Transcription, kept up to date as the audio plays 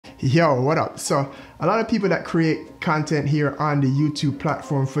Yo, what up? So a lot of people that create content here on the YouTube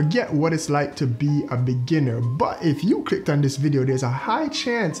platform forget what it's like to be a beginner. But if you clicked on this video, there's a high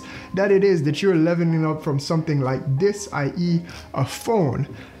chance that it is that you're leveling up from something like this, i.e. a phone.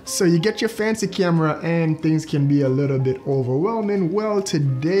 So you get your fancy camera and things can be a little bit overwhelming. Well,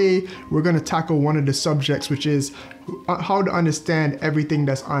 today we're going to tackle one of the subjects, which is how to understand everything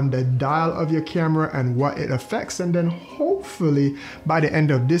that's on the dial of your camera and what it affects. And then hopefully by the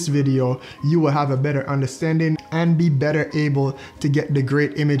end of this video, you will have a better understanding and be better able to get the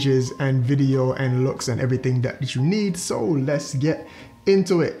great images and video and looks and everything that you need. So let's get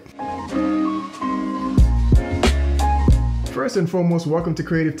into it. First and foremost, welcome to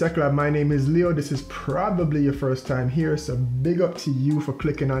Creative Tech Lab. My name is Leo. This is probably your first time here, so big up to you for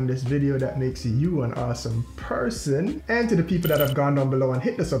clicking on this video. That makes you an awesome person. And to the people that have gone down below and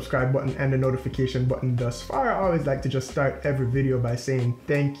hit the subscribe button and the notification button thus far, I always like to just start every video by saying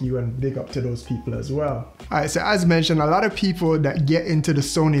thank you and big up to those people as well. Alright, so as mentioned, a lot of people that get into the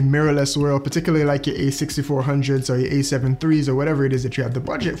Sony mirrorless world, particularly like your A6400s or your A7 IIIs or whatever it is that you have the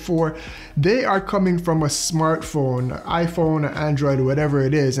budget for, they are coming from a smartphone, iPhone, or Android, or whatever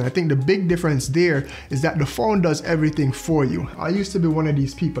it is. And I think the big difference there is that the phone does everything for you. I used to be one of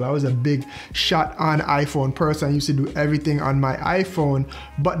these people. I was a big shot on iPhone person. I used to do everything on my iPhone,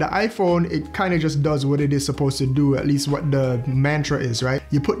 but the iPhone, it kind of just does what it is supposed to do, at least what the mantra is, right?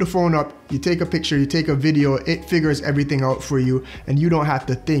 You put the phone up, you take a picture, you take a video, it figures everything out for you, and you don't have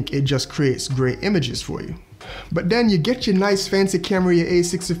to think, it just creates great images for you. But then you get your nice fancy camera, your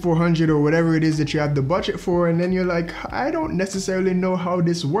A6400 or whatever it is that you have the budget for, and then you're like, I don't necessarily know how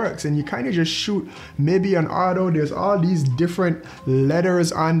this works, and you kind of just shoot maybe an auto. There's all these different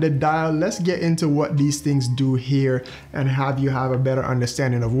letters on the dial. Let's get into what these things do here and have you have a better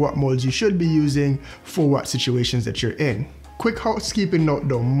understanding of what modes you should be using for what situations that you're in. Quick housekeeping note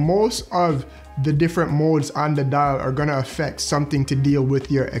though, most of the different modes on the dial are going to affect something to deal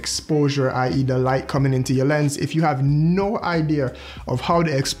with your exposure, i.e. the light coming into your lens. If you have no idea of how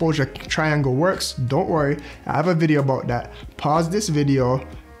the exposure triangle works, don't worry, I have a video about that. Pause this video,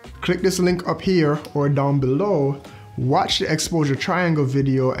 click this link up here or down below, watch the exposure triangle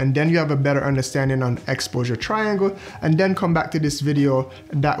video, and then you have a better understanding on exposure triangle, and then come back to this video.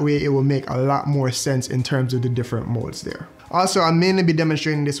 That way it will make a lot more sense in terms of the different modes there. Also, I'll mainly be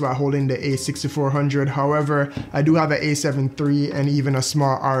demonstrating this while holding the A6400. However, I do have an A7 III and even a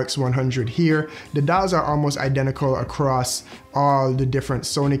small RX 100 here. The dials are almost identical across all the different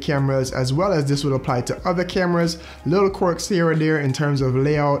Sony cameras, as well as this will apply to other cameras. Little quirks here or there in terms of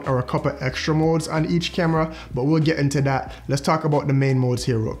layout or a couple extra modes on each camera, but we'll get into that. Let's talk about the main modes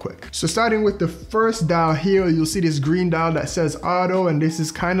here real quick. So starting with the first dial here, you'll see this green dial that says auto, and this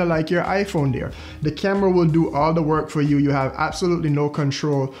is kind of like your iPhone there. The camera will do all the work for you. You have absolutely no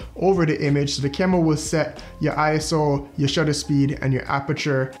control over the image. So the camera will set your ISO, your shutter speed, and your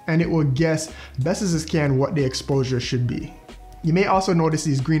aperture, and it will guess best as it can what the exposure should be. You may also notice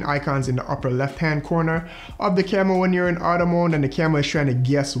these green icons in the upper left-hand corner of the camera when you're in auto mode, and the camera is trying to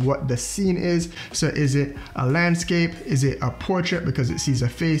guess what the scene is. So is it a landscape? Is it a portrait because it sees a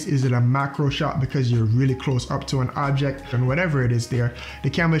face? Is it a macro shot because you're really close up to an object? And whatever it is there,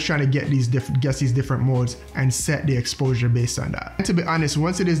 the camera is trying to get guess these different modes and set the exposure based on that. And to be honest,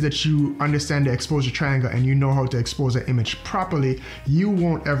 once it is that you understand the exposure triangle and you know how to expose an image properly, you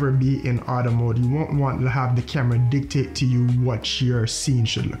won't ever be in auto mode. You won't want to have the camera dictate to you what your scene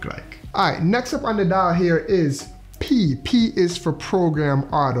should look like. All right, next up on the dial here is P. P is for program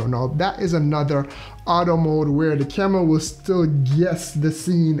auto. Now that is another auto mode where the camera will still guess the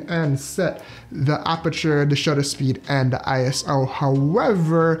scene and set the aperture, the shutter speed, and the ISO.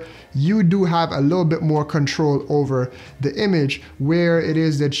 However, you do have a little bit more control over the image, where it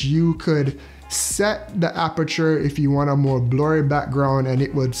is that you could set the aperture if you want a more blurry background, and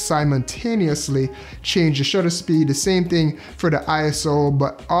it would simultaneously change the shutter speed. The same thing for the ISO,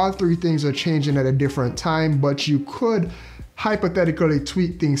 but all three things are changing at a different time. But you could hypothetically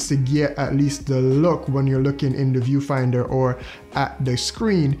tweak things to get at least the look when you're looking in the viewfinder or at the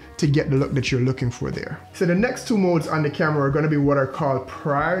screen to get the look that you're looking for there. So the next two modes on the camera are going to be what are called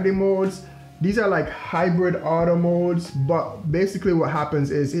priority modes. These are like hybrid auto modes, but basically what happens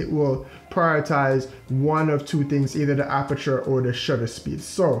is it will prioritize one of two things, either the aperture or the shutter speed.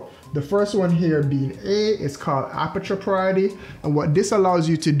 So the first one here being A is called Aperture Priority, and what this allows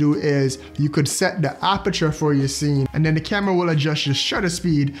you to do is you could set the aperture for your scene, and then the camera will adjust your shutter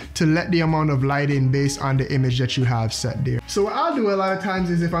speed to let the amount of light in based on the image that you have set there. So what I'll do a lot of times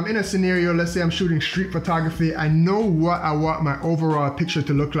is if I'm in a scenario, let's say I'm shooting street photography, I know what I want my overall picture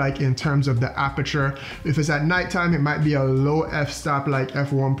to look like in terms of the aperture. If it's at nighttime, it might be a low f-stop like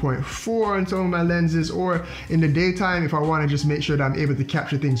f1.4 on some of my lenses, or in the daytime, if I want to just make sure that I'm able to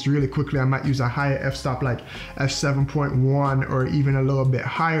capture things really quickly, I might use a higher f-stop like f7.1 or even a little bit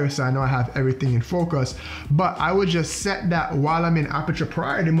higher, so I know I have everything in focus. But I would just set that while I'm in aperture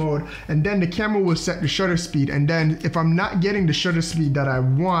priority mode, and then the camera will set the shutter speed. And then if I'm not getting the shutter speed that I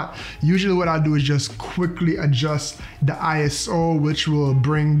want, usually what I'll do is just quickly adjust the ISO, which will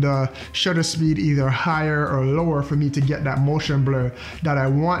bring the shutter speed either higher or lower for me to get that motion blur that I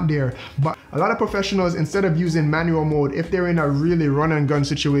want there. But a lot of professionals, instead of using manual mode, if they're in a really run and gun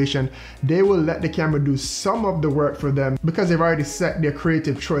situation, they will let the camera do some of the work for them because they've already set their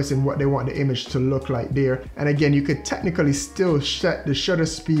creative choice in what they want the image to look like there. And again, you could technically still set the shutter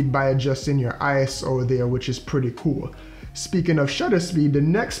speed by adjusting your ISO there, which is pretty cool. Speaking of shutter speed, the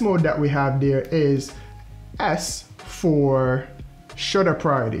next mode that we have there is S for shutter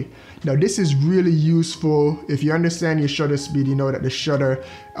priority. Now this is really useful. If you understand your shutter speed, you know that the shutter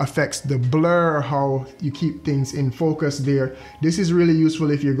affects the blur, how you keep things in focus there. This is really useful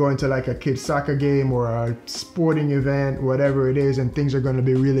if you're going to like a kid's soccer game or a sporting event, whatever it is, and things are going to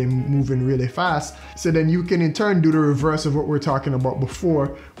be really moving really fast. So then you can in turn do the reverse of what we're talking about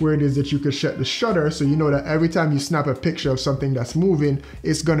before, where it is that you could set the shutter so you know that every time you snap a picture of something that's moving,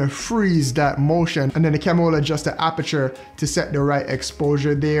 it's going to freeze that motion, and then the camera will adjust the aperture to set the right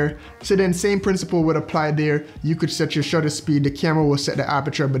exposure there. So then same principle would apply there. You could set your shutter speed, the camera will set the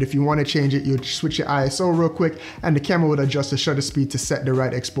aperture, but if you want to change it, you switch your ISO real quick and the camera would adjust the shutter speed to set the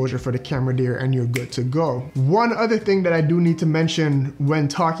right exposure for the camera there, and you're good to go. One other thing that I do need to mention when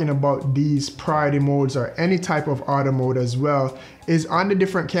talking about these priority modes or any type of auto mode as well is on the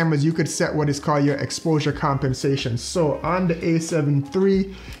different cameras, you could set what is called your exposure compensation. So on the A7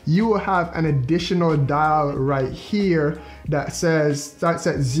 III, you will have an additional dial right here that says starts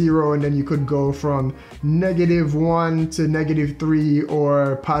at 0, and then you could go from -1 to -3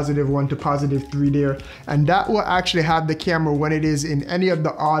 or +1 to +3 there. And that will actually have the camera, when it is in any of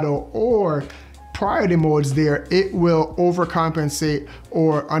the auto or priority modes there, it will overcompensate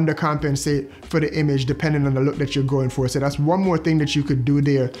or undercompensate for the image depending on the look that you're going for. So that's one more thing that you could do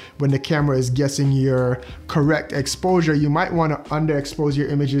there when the camera is guessing your correct exposure. You might want to underexpose your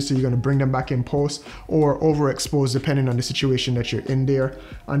images, so you're going to bring them back in post, or overexpose depending on the situation that you're in there.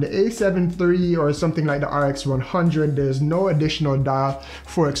 On the A7 III or something like the RX100, there's no additional dial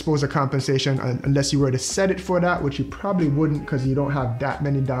for exposure compensation unless you were to set it for that, which you probably wouldn't because you don't have that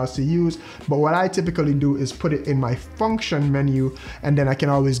many dials to use. But what I typically do is put it in my function menu, and then I can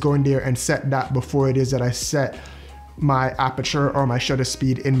always go in there and set that before it is that I set my aperture or my shutter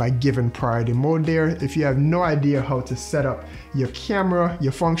speed in my given priority mode there. If you have no idea how to set up your camera,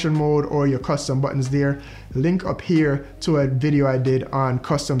 your function mode, or your custom buttons there, link up here to a video I did on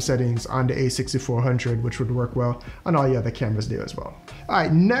custom settings on the A6400, which would work well on all the other cameras there as well. All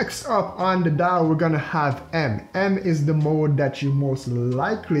right, next up on the dial, we're gonna have M. M is the mode that you most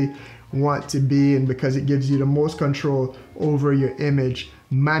likely want to be in because it gives you the most control over your image.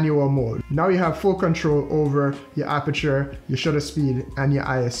 Manual mode. Now you have full control over your aperture, your shutter speed, and your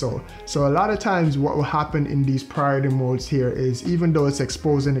ISO. So a lot of times what will happen in these priority modes here is, even though it's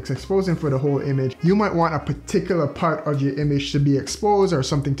exposing for the whole image, you might want a particular part of your image to be exposed or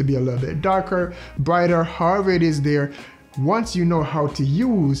something to be a little bit darker, brighter, however it is there. Once you know how to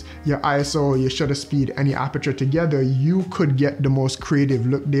use your ISO, your shutter speed, and your aperture together, you could get the most creative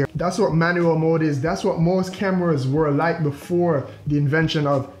look there. That's what manual mode is. That's what most cameras were like before the invention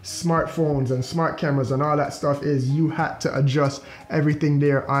of smartphones and smart cameras and all that stuff. Is you had to adjust everything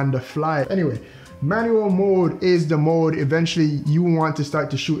there on the fly. Anyway, manual mode is the mode eventually you want to start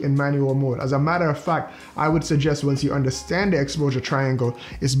to shoot in manual mode. As a matter of fact, I would suggest once you understand the exposure triangle,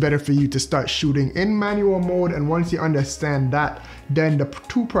 it's better for you to start shooting in manual mode. And once you understand that, then the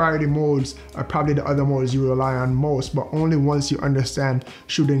two priority modes are probably the other modes you rely on most, but only once you understand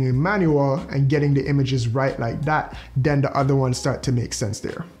shooting in manual and getting the images right like that, then the other ones start to make sense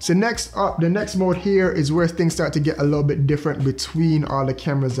there. So next up, the next mode here is where things start to get a little bit different between all the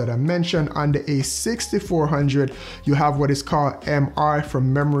cameras that I mentioned. On the A6400, you have what is called MR for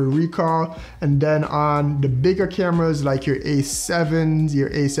memory recall, and then on the bigger cameras like your A7s, your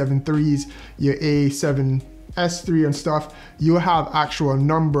A7 IIIs, your A7 S3 and stuff, you'll have actual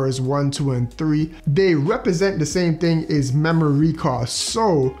numbers 1, 2, and 3. They represent the same thing as memory recall.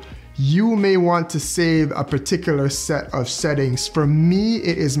 So you may want to save a particular set of settings. For me,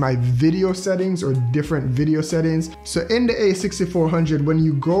 it is my video settings or different video settings. So in the A6400, when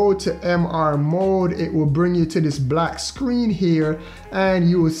you go to MR mode, it will bring you to this black screen here, and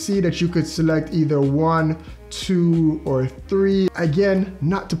you will see that you could select either 1, 2, or 3. Again,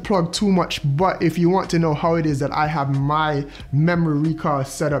 not to plug too much, but if you want to know how it is that I have my memory recall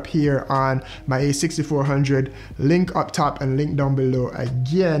set up here on my A6400, link up top and link down below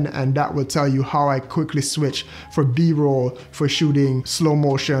again, and that will tell you how I quickly switch for B-roll for shooting slow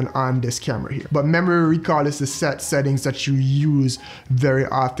motion on this camera here. But memory recall is the set settings that you use very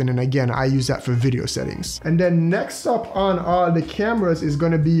often, and again, I use that for video settings. And then next up on all the cameras is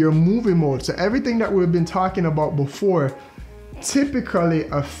going to be your movie mode. So everything that we've been talking about before typically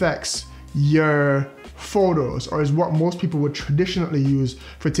affects your photos, or is what most people would traditionally use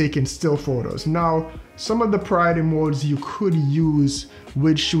for taking still photos. Now, some of the priority modes you could use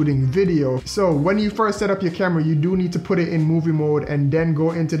with shooting video. So when you first set up your camera, you do need to put it in movie mode and then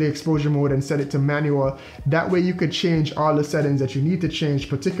go into the exposure mode and set it to manual. That way you could change all the settings that you need to change,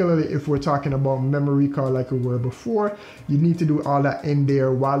 particularly if we're talking about memory recall like we were before. You need to do all that in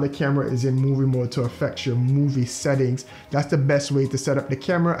there while the camera is in movie mode to affect your movie settings. That's the best way to set up the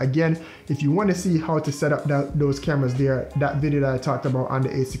camera. Again, if you want to see how to set up those cameras there, that video that I talked about on the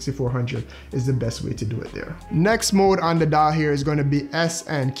A6400 is the best way to do it there. Next mode on the dial here is going to be S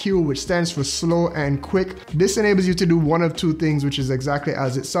and Q, which stands for slow and quick. This enables you to do one of two things, which is exactly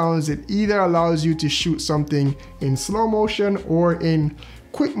as it sounds. It either allows you to shoot something in slow motion or in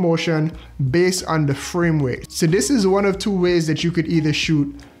quick motion based on the frame rate. So this is one of two ways that you could either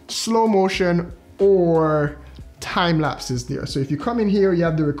shoot slow motion or time lapses there. So if you come in here, you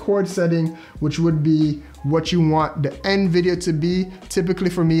have the record setting, which would be what you want the end video to be.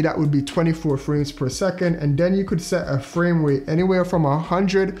 Typically for me, that would be 24 frames per second. And then you could set a frame rate anywhere from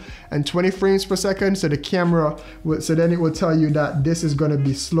 120 frames per second. So the camera, so then it will tell you that this is gonna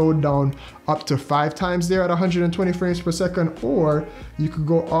be slowed down up to 5 times there at 120 frames per second. Or you could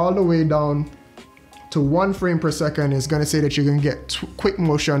go all the way down to 1 frame per second. It's gonna say that you're gonna get quick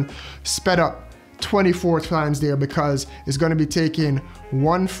motion sped up 24 times there, because it's going to be taking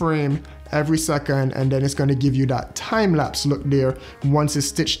 1 frame every second, and then it's going to give you that time lapse look there once it's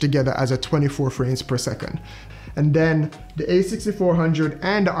stitched together as a 24 frames per second. And then the A6400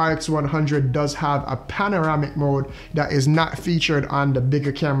 and the RX100 does have a panoramic mode that is not featured on the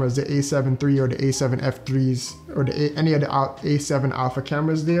bigger cameras, the A7 III or the A7 F3s or any of the A7 Alpha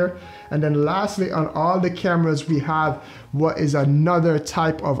cameras there. And then lastly, on all the cameras, we have what is another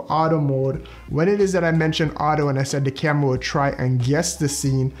type of auto mode. When it is that I mentioned auto and I said the camera will try and guess the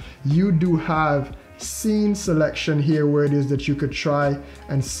scene, you do have scene selection here, where it is that you could try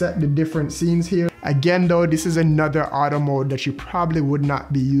and set the different scenes here. Again though, this is another auto mode that you probably would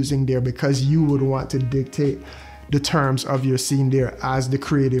not be using there, because you would want to dictate the terms of your scene there as the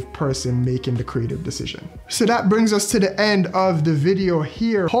creative person making the creative decision. So that brings us to the end of the video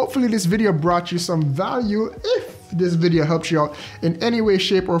here. Hopefully this video brought you some value. If this video helped you out in any way,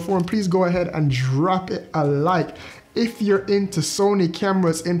 shape, or form, please go ahead and drop it a like. If you're into Sony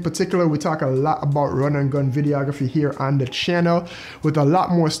cameras in particular, we talk a lot about run and gun videography here on the channel, with a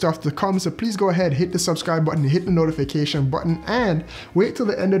lot more stuff to come. So please go ahead, hit the subscribe button, hit the notification button, and wait till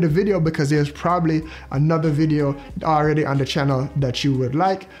the end of the video, because there's probably another video already on the channel that you would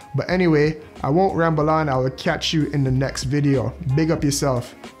like. But anyway, I won't ramble on. I will catch you in the next video. Big up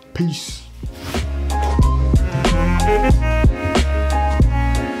yourself. Peace.